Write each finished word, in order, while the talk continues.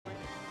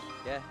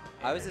Yeah,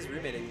 I was his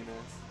roommate at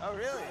UMass. Oh,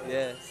 really?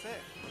 Yeah.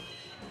 Sick.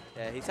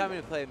 Yeah, he taught me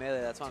to play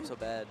Melee, that's why I'm so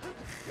bad.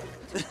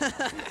 He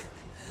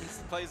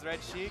plays Red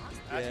Sheik.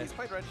 Actually, he's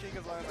played Red Sheik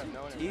as long as I've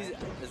known him.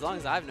 As long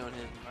as I've known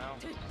him. Wow.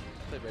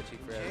 Played Red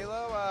Sheik forever.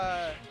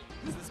 Halo,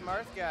 is this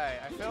Marth guy.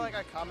 I feel like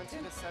I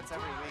commentate his sets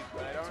every week,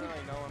 but I don't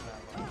really know him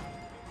that well.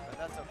 But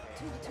that's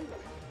okay.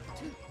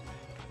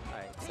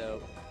 Alright,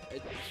 so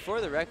for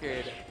the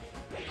record,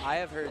 I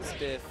have heard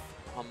Spiff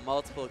on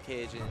multiple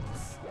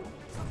occasions,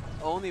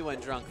 only when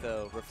drunk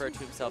though, refer to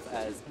himself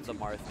as the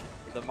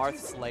Marth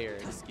Slayer,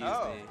 excuse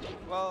me.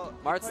 Well,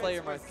 Marth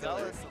Slayer, Marth Killer.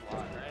 Zealous a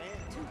lot,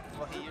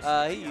 right?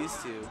 Well, he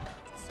used to.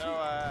 So,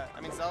 I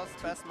mean, Zealous is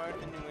the best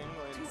Marth in New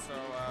England, so,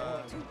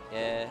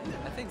 yeah,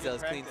 I think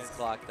Zealous cleans his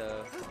clock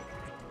though.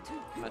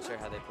 I'm not sure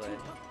how they play.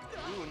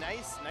 Ooh,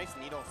 nice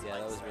needle spikes. Yeah,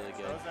 that was really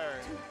good.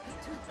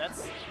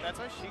 That's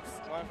why Sheik's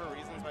one of her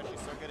reasons why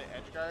she's so good at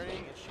edge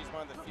guarding. Is she's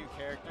one of the few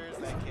characters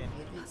that can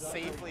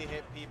safely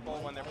hit people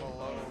when they're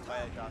below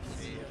ledge off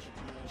stage.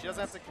 She doesn't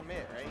have to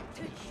commit, right?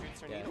 She just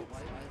shoots her needles.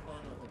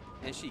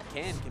 And she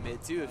can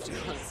commit too if she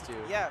wants to.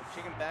 Yeah,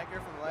 she can back her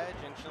from ledge,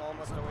 and she'll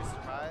almost always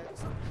survive.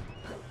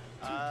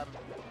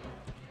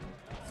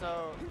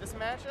 So this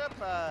matchup,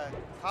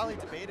 probably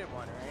debated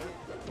one,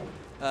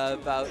 right?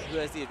 About who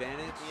has the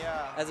advantage?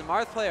 Yeah. As a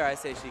Marth player, I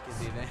say Sheik has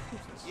the advantage.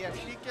 Yeah,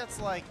 Sheik gets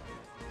like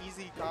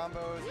easy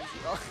combos, easy.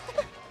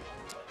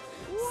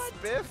 What?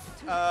 Spiff,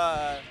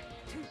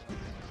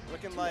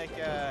 looking like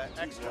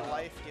extra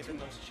life given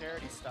those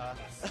charity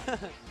stops.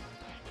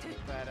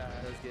 But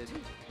that was good.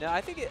 No,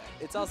 I think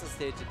it's also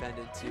stage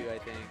dependent too. I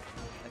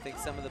think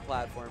some of the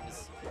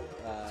platforms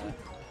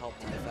help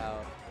life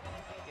out.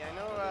 Yeah, I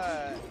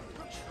know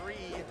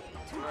Tree,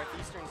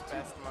 Northeastern's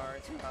best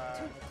Marth,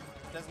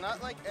 does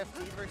not like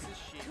FD versus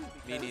Sheik.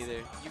 Me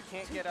neither. You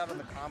can't get out of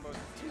the combos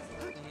as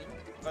easily.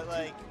 But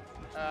like,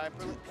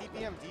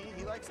 PPMD,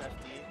 he likes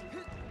FD,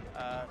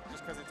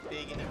 just because it's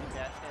big and he can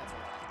dash dance a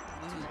lot.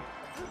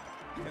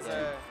 Because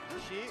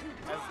Sheik,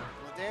 as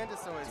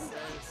Ladandis always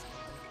says,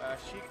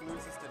 Sheik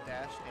loses to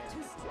dash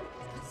dance.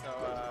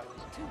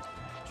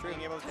 So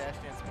being able to dash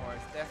dance more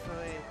is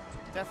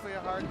definitely a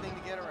hard thing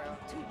to get around.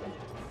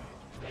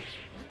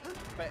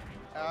 But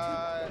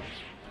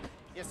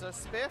yeah, so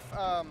Spiff,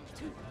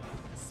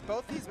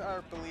 both these I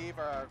believe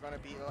are going to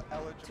be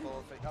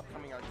eligible for the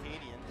upcoming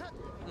Arcadian.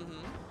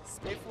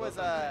 Spiff was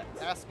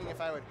asking if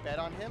I would bet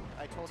on him.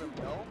 I told him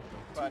no,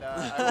 but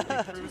I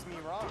hope he proves me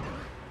wrong.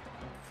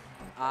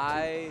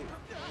 I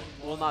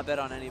will not bet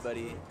on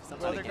anybody.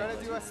 Well, they're going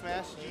to do a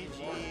Smash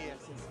GG.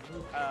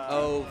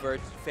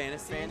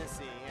 Fantasy?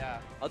 Fantasy,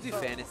 yeah. I'll do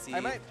Fantasy. I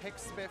might pick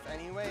Spiff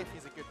anyway if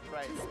he's a good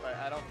price, but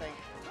I don't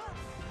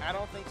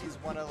think he's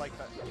one of like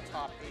the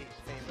top 8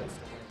 favorites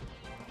to win.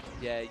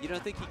 Yeah, you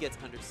don't think he gets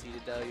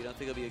underseeded though? You don't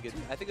think it'll be a good?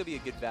 I think it'll be a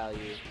good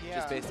value,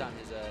 just based on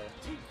his.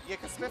 Yeah,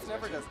 because Spiff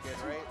never does good,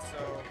 right? So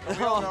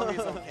we all know he's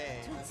okay.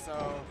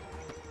 So.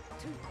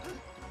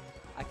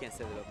 I can't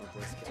say that up with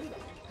this.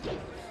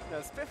 No,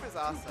 Spiff is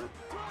awesome.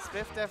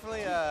 Spiff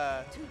definitely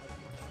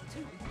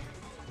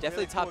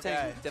Definitely really top cool 10.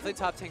 guy. Definitely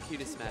top 10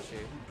 cutest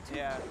smasher.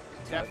 Yeah,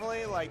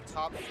 definitely like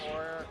top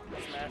 4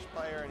 Smash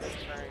player in his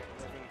current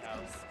living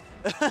house.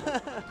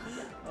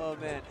 Oh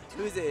man,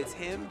 who is it? It's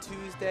him,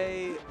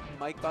 Tuesday,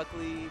 Mike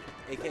Buckley,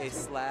 aka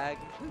Slag.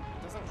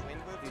 Doesn't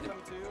Winlive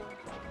come too?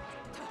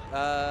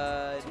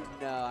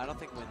 No, I don't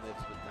think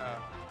Winlive's with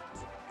them.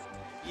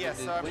 Yeah,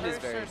 so I'm pretty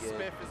sure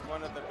Spiff is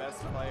one of the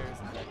best players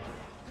in the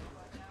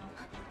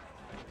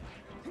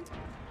game.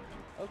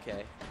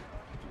 Okay.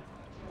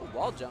 Oh,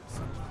 wall jumps.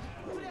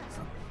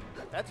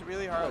 That's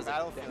really hard on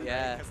Battlefield.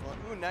 Yeah. Right?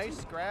 Ooh,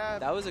 nice grab.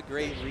 That was a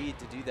great read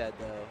to do that,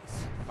 though.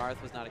 Marth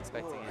was not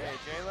expecting it. Hey,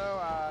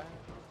 J-Lo,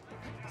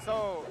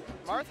 so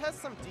Marth has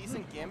some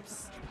decent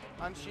gimps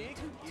on Sheik.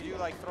 You do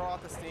like throw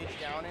off the stage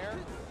down air.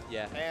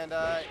 Yeah. And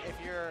if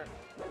you're,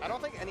 I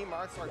don't think any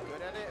Marths are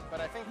good at it, but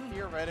I think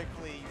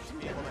theoretically you should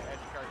be able to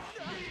edge guard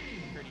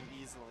Sheik pretty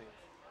easily.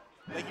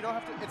 Like you don't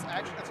have to, it's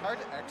hard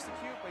to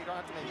execute, but you don't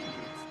have to make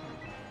moves.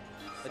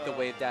 Like the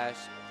wave dash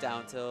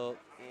down tilt,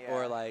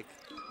 or like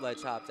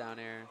ledge hop down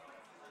air.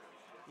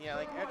 Yeah,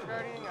 like edge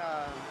guarding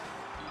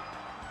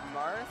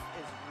Marth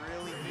is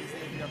really easy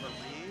if you have a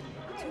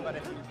read, but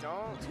if you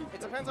don't, it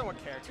depends on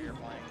what character you're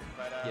playing.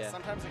 But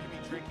sometimes it can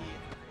be tricky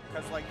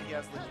because like he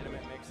has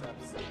legitimate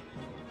mix-ups.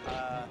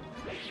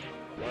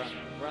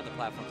 We're on the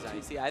platforms now.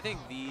 You see, I think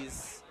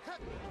these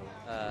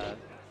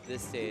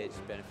this stage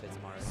benefits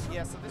Marth.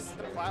 Yeah, so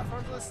the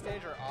platforms of this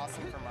stage are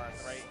awesome for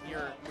Marth, right?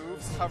 Your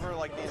moves cover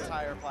like the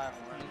entire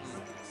platform.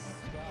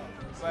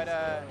 But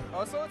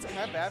also it's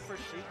kind of bad for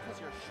Sheik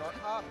because your short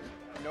hop,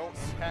 no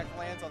impact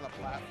lands on the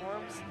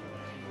platforms,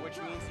 which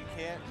means you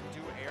can't do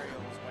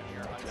aerials when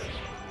you're under,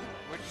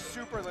 which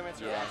super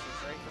limits your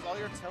options, right? Because all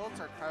your tilts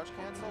are crouch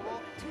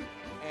cancelable,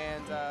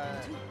 and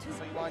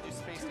so you want to do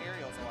spaced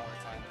aerials a lot of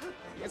the time.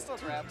 You can still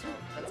grab tilt,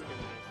 that's a good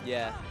move.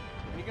 Yeah.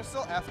 And you can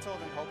still F tilt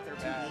and hope they're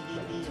bad,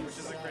 which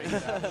is a great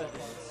example.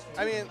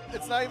 I mean,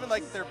 it's not even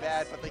like they're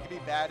bad, but they can be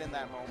bad in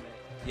that moment.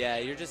 Yeah,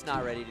 you're just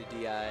not ready to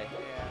DI. Yeah.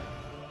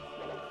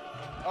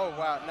 Oh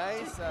wow,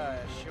 nice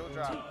shield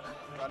drop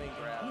running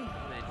grab.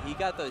 Man, he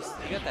got that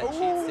Ooh,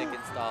 cheat stick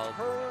installed.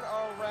 Turn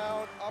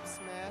around, up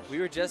smash. We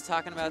were just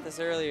talking about this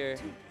earlier.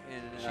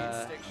 In, Cheat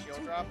stick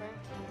shield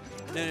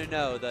dropping?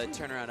 No, the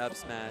turnaround up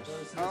smash.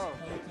 Oh.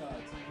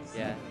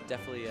 Yeah,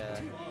 definitely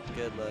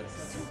good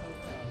looks.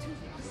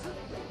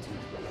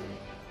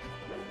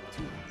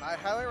 I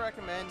highly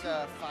recommend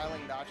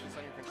filing notches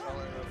on your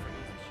controller though for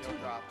these shield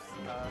drops.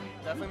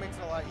 Definitely makes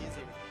it a lot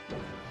easier.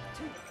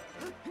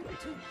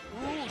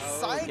 Ooh,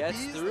 side gets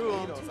B's through the him.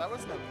 needles. That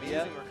was an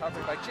amazing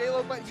recovery by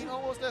JLo, but he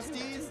almost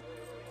SDs.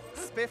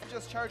 Spiff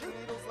just charging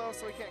needles though,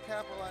 so he can't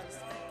capitalize.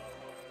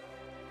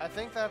 I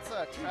think that's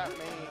a trap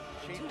many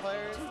Sheik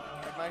players.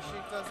 Like my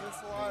Sheik does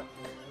this a lot,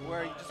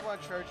 where you just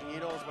want to charge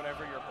needles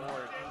whenever you're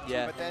bored.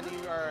 Yeah. But then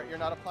you're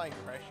not applying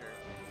pressure.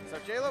 So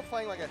JLo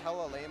playing like a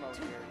hella lame-o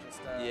here,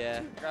 just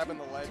grabbing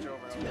the ledge over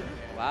and over again.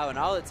 Wow, and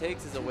all it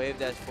takes is a wave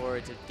dash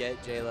forward to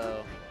get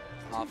JLo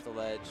off the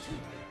ledge.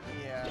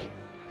 Yeah.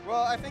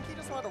 Well, I think he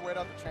just wanted to wait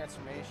out the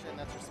transformation.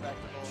 That's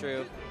respectable.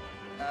 True.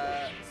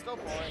 Still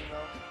boring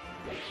though.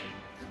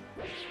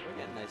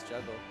 Again, nice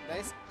juggle.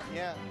 Nice.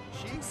 Yeah.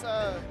 Sheik's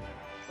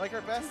like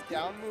her best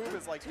down move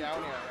is like down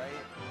air,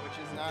 right? Which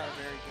is not a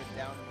very good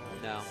down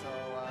move. No. So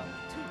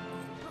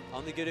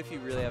only good if you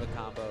really have a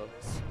combo.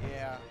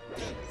 yeah.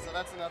 So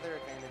that's another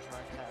advantage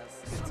Mark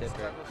has. Good tipper.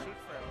 Struggle Sheik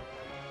for him.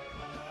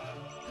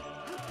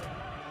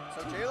 So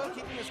JLo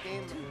keeping this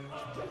game,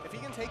 if he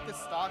can take this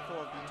stock,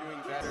 he'll be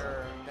doing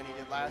better than he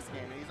did last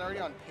game. And he's already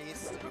on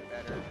pace to do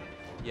better.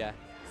 Yeah.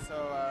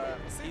 So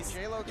see if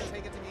JLo can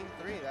take it to game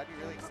 3. That'd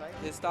be really exciting.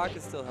 His stock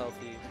is still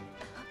healthy.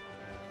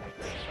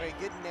 Wait,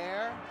 good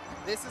nair.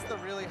 This is the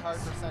really hard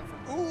percent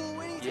from. Ooh,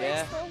 and he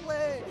Yeah. takes the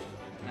ledge.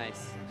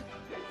 Nice.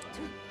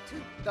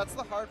 That's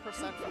the hard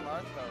percent from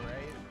Mark, though,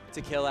 right?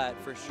 To kill at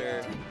for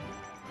sure.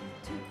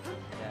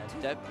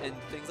 Yeah, and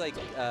things like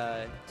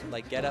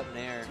get up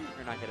nair,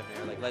 or not get up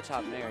nair, like ledge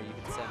hop nair, you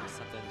can send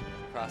something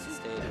across the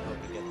stage and hope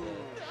you get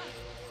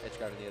the edge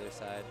guard on the other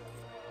side.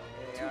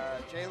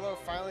 JLo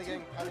finally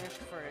getting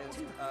punished for his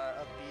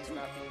up B's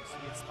not being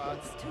speed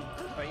spots,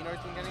 but you know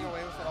he's been getting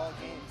away with it all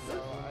game,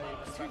 so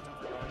I respect him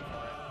for going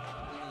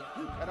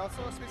for it. And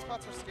also speed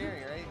spots are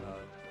scary, right?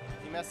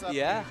 If you mess up,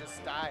 you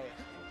just die.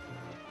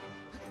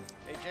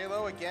 Hey,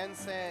 JLo again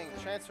saying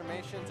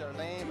transformations are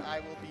lame, I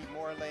will be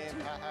more lame,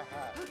 ha ha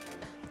ha.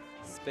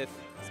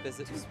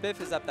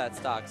 Spiff is up that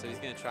stock, so he's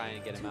going to try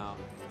and get him out.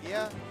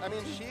 Yeah, I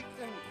mean, Sheik,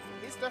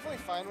 he's definitely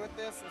fine with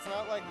this. It's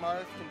not like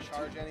Marth can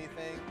charge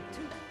anything.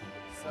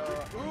 So,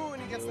 ooh,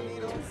 and he gets the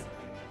needles.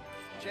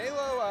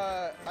 JLo,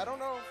 I don't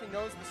know if he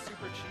knows the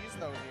super cheese,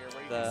 though, here,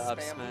 where you The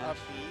can spam up B.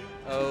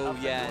 Oh, up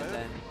yeah, and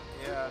then...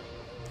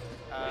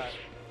 Yeah.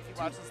 If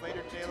you watch this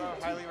later,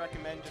 JLo, highly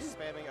recommend just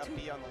spamming up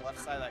B on the left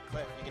side of that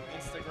cliff. You can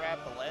insta-grab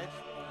the ledge,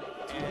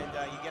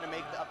 and you get to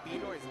make the up B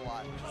noise a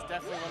lot, which is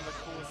definitely one of the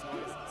coolest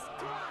noises.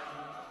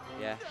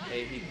 Yeah,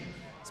 hey,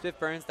 Spiff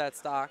burns that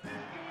stock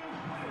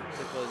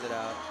to close it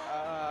out.